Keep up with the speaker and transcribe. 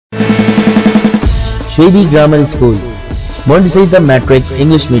शेबी grammar school, Montessori matric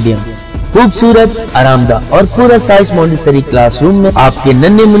English medium. खूबसूरत, आरामदाह और पूरा साइज मोंटेसरी क्लासरूम में आपके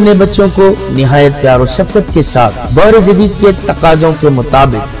नन्हे मुन्ने बच्चों को निहायत प्यार और शफकत के साथ दौर जदीद के तकाज़ों के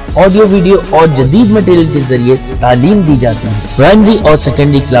मुताबिक ऑडियो, वीडियो और जदीद मटेरियल के जरिए तालीम दी जाती है। प्राइमरी और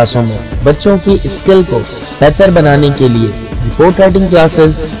सेकेंडरी क्लासों में बच्चों की स्किल को बेहतर बनाने के लिए report writing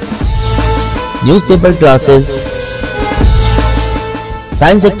classes, newspaper classes,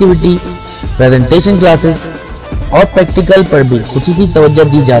 science activity, presentation classes और प्रैक्टिकल पर भी खुसूसी तवज्जो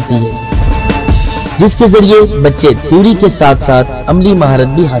दी जाती है, जिसके जरिए बच्चे थ्योरी के साथ साथ अमली महारत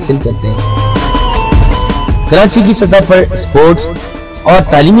भी हासिल करते हैं। कराची की सतह पर स्पोर्ट्स और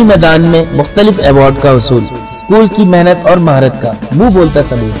तालीमी मैदान में मुख्तलिफ अवार्ड का वसूल स्कूल की मेहनत और महारत का मुंह बोलता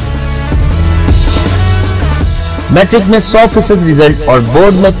सबूत है। मैट्रिक में 100% रिजल्ट और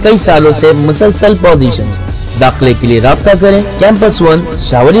बोर्ड में कई सालों से मुसलसल पोजीशन। दाखिले के लिए राब्ता करें कैंपस 1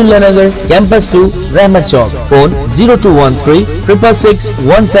 शावलीउल्लाह नगर, कैंपस 2 रहमत चौक। Phone 0213 666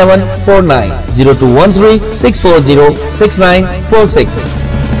 1749, 0213 640 6946।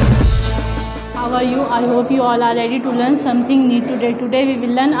 How are you? I hope you all are ready to learn something new today. Today we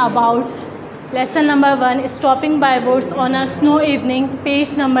will learn about lesson number 1, stopping by boats on a snow evening,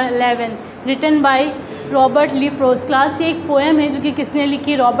 page number 11, written by Robert Lee frost. Class ये एक poem है जो कि किसने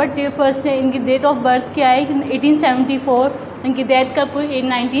लिखी? Robert ली frost ने। इनकी date of birth क्या है? 1874। इनकी डेथ कब हुई?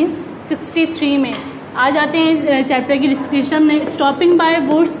 1963 में। आ जाते हैं चैप्टर की डिस्क्रिप्शन में। स्टॉपिंग बाय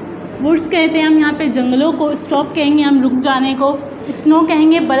वुड्स, वुड्स कहते हैं हम यहाँ पे जंगलों को, स्टॉप कहेंगे हम रुक जाने को, स्नो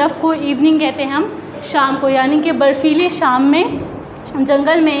कहेंगे बर्फ़ को, इवनिंग कहते हैं हम शाम को, यानी कि बर्फीली शाम में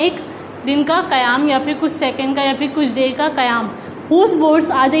जंगल में एक दिन का क़याम या फिर कुछ सेकंड का या फिर कुछ देर का क़याम। हुज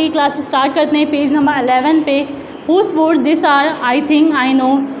बोर्ड्स, आ जाइए क्लास स्टार्ट करते हैं पेज नंबर 11 पे। Whose board this are, I think I know,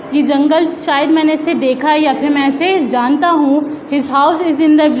 ये जंगल शायद मैंने इसे देखा है या फिर मैं इसे जानता हूँ। His house is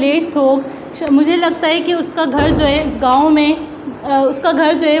in the village थोक, मुझे लगता है कि उसका घर जो है इस गाँव में, उसका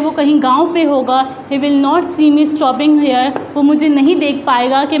घर जो है वो कहीं गांव पे होगा। He will not C me stopping hair, वो मुझे नहीं देख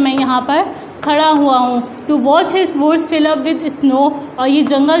पाएगा कि मैं यहाँ पर खड़ा हुआ हूँ। To watch his woods fill up with snow, और ये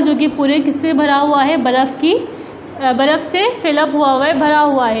जंगल जो कि पूरे किससे भरा हुआ है? बर्फ़ से फिलअप हुआ है, भरा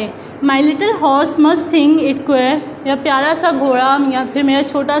हुआ है। My little horse must think it queer, या प्यारा सा घोड़ा या फिर मेरा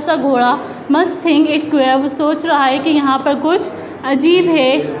छोटा सा घोड़ा, मस्ट थिंक इट क्वेयर, वो सोच रहा है कि यहाँ पर कुछ अजीब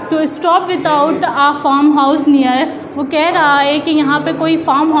है। To stop without uh farm house near, वो कह रहा है कि यहाँ पे कोई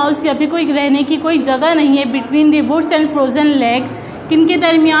फार्म हाउस या फिर कोई रहने की कोई जगह नहीं है। Between the woods and frozen lake, किनके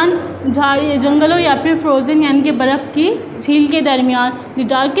दरमियान? झाड़ी, जंगलों या फिर फ्रोज़न यानी कि बर्फ़ की झील के दरमियान। The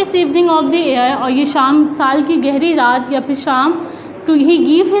darkest evening of the year, और ये शाम, साल की गहरी रात या फिर शाम। To he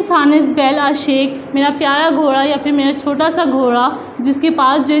give his harness bell uh shake, मेरा प्यारा घोड़ा या फिर मेरा छोटा सा घोड़ा जिसके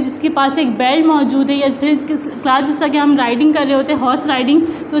पास जो है, जिसके पास एक बेल्ट मौजूद है, या फिर क्लास जैसा कि हम राइडिंग कर रहे होते हैं हॉर्स राइडिंग,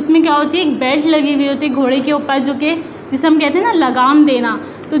 तो उसमें क्या होती है? एक बेल्ट लगी हुई होती है घोड़े के ऊपर, जो कि जिसे हम कहते हैं ना लगाम देना।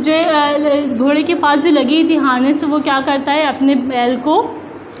 तो जो घोड़े के पास जो लगी थी हार्नेस, वो क्या करता है? अपने बैल को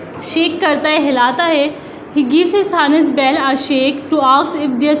शेक करता है, हिलाता है। He gives his harness bell a shake to ask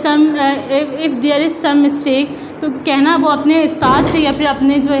if there is some mistake, तो कहना वो अपने उस्ताद से या फिर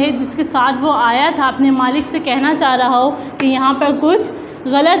अपने जो है जिसके साथ वो आया था, अपने मालिक से कहना चाह रहा हो कि यहाँ पर कुछ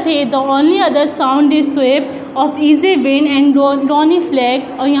गलत है। The only other sound is swap of easy wind and Donny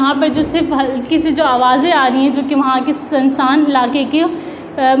flag, और यहाँ पर जो सिर्फ हल्की सी जो आवाज़ें आ रही हैं जो कि वहाँ के सुनसान इलाके की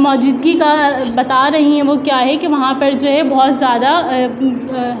मौजूदगी का बता रही हैं, वो क्या है कि वहाँ पर जो है बहुत ज़्यादा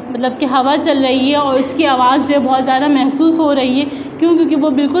मतलब कि हवा चल रही है और उसकी आवाज़ जो है बहुत ज़्यादा महसूस हो रही है। क्यों? क्योंकि वो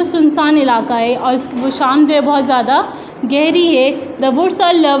बिल्कुल सुनसान इलाका है और वो शाम जो है बहुत ज़्यादा गहरी है। The woods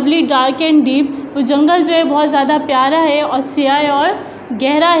are lovely dark and deep, वो जंगल जो है बहुत ज़्यादा प्यारा है और स्याह और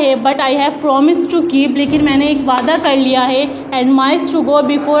गहरा है। But I have promise to keep, लेकिन मैंने एक वादा कर लिया है। And mine's to go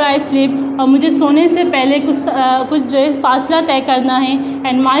before I sleep, और मुझे सोने से पहले कुछ जो है फासला तय करना है।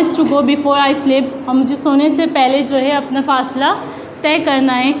 And mine's to go before I sleep, और मुझे सोने से पहले जो है अपना फासला तय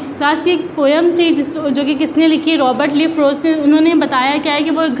करना है। क्लास की एक पोएम थी जो कि किसने लिखी? रॉबर्ट ली फ्रोस्ट ने। उन्होंने बताया क्या है कि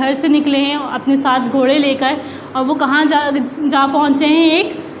वो घर से निकले हैं अपने साथ घोड़े लेकर, और वो कहाँ जा पहुँचे हैं?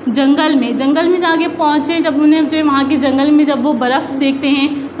 एक जंगल में जाके पहुँचे। जब उन्हें जो वहाँ के जंगल में जब वो बर्फ़ देखते हैं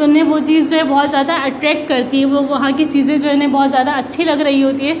तो उन्हें वो चीज़ जो है बहुत ज़्यादा अट्रैक्ट करती है, वो वहाँ की चीज़ें जो है उन्हें बहुत ज़्यादा अच्छी लग रही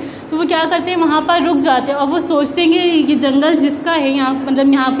होती है। तो वो क्या करते हैं? वहाँ पर रुक जाते हैं और वो सोचते हैं कि ये जंगल जिसका है, यहाँ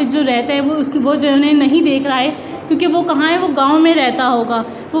मतलब यहाँ पे जो रहता है वो जो उन्हें नहीं देख रहा है, क्योंकि वो कहाँ है? वो गाँव में रहता होगा।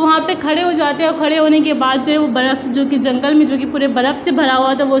 वो वहाँ पर खड़े हो जाते हैं और खड़े होने के बाद जो है वो बर्फ़ जो कि जंगल में जो कि पूरे बर्फ़ से भरा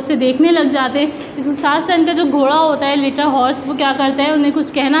हुआ था वो उससे देखने लग जाते हैं। इसके साथ साथ इनका जो घोड़ा होता है लिटिल हॉर्स, वो क्या करता है? उन्हें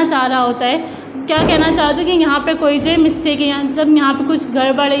कुछ कहना चाह रहा होता है। क्या कहना चाहते हो कि यहाँ पर कोई जो है मिस्टेक है, मतलब यहाँ पे कुछ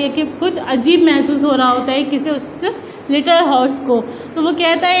गड़बड़ है कि कुछ अजीब महसूस हो रहा होता है किसी उस लिटिल हॉर्स को। तो वो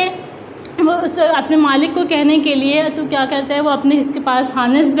कहता है वो उस अपने मालिक को कहने के लिए तो क्या करता है, वो अपने इसके पास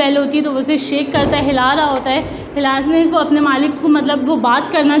हार्नेस बेल होती है तो वो उसे शेक करता है, हिला रहा होता है। हिलाने को अपने मालिक को मतलब वो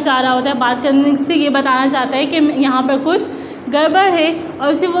बात करना चाह रहा होता है, बात करने से ये बताना चाहता है कि यहाँ पर कुछ गड़बड़ है।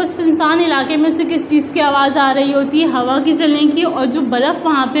 और उसे वो सुनसान इलाके में उसे किस चीज़ की आवाज़ आ रही होती है, हवा की चलने की। और जो बर्फ़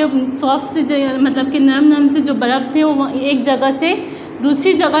वहाँ पे सॉफ्ट से मतलब कि नरम से जो बर्फ़ थे वो एक जगह से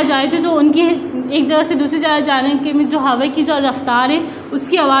दूसरी जगह जाए थे, तो उनकी एक जगह से दूसरी जगह जाने के में जो हवा की जो रफ्तार है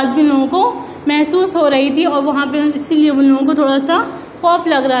उसकी आवाज़ भी लोगों को महसूस हो रही थी। और वहाँ पे इसीलिए उन लोगों को थोड़ा सा खौफ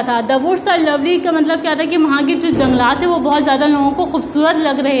लग रहा था। द वुड्स आर लवली का मतलब क्या था कि वहाँ के जो जंगलात थे वो बहुत ज़्यादा लोगों को खूबसूरत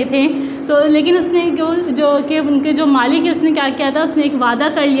लग रहे थे। तो लेकिन उसने उनके जो मालिक है उसने क्या किया था, उसने एक वादा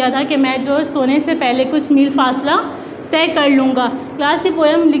कर लिया था कि मैं जो सोने से पहले कुछ मील फासला तय कर लूँगा। क्लास ये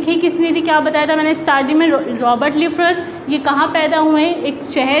पोएम लिखी किसने थी, क्या बताया था मैंने स्टार्टिंग में, रॉबर्ट लिफ्रस। ये कहाँ पैदा हुए, एक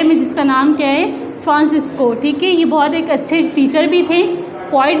शहर में जिसका नाम क्या है, फ्रांसिस्को। ठीक है, ये बहुत एक अच्छे टीचर भी थे,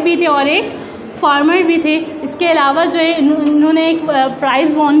 पोइट भी थे और एक फार्मर भी थे। इसके अलावा जो है इन्होंने एक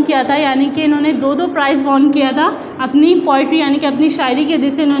प्राइज़ वॉन किया था, यानी कि इन्होंने दो प्राइज़ वॉन किया था अपनी पोइट्री यानी कि अपनी शायरी के वजह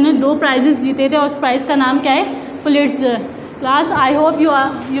से इन्होंने 2 प्राइजेस जीते थे और उस प्राइज़ का नाम क्या है, पुलिट्ज़र। Class I hope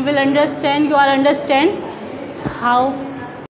you will understand, you are understand how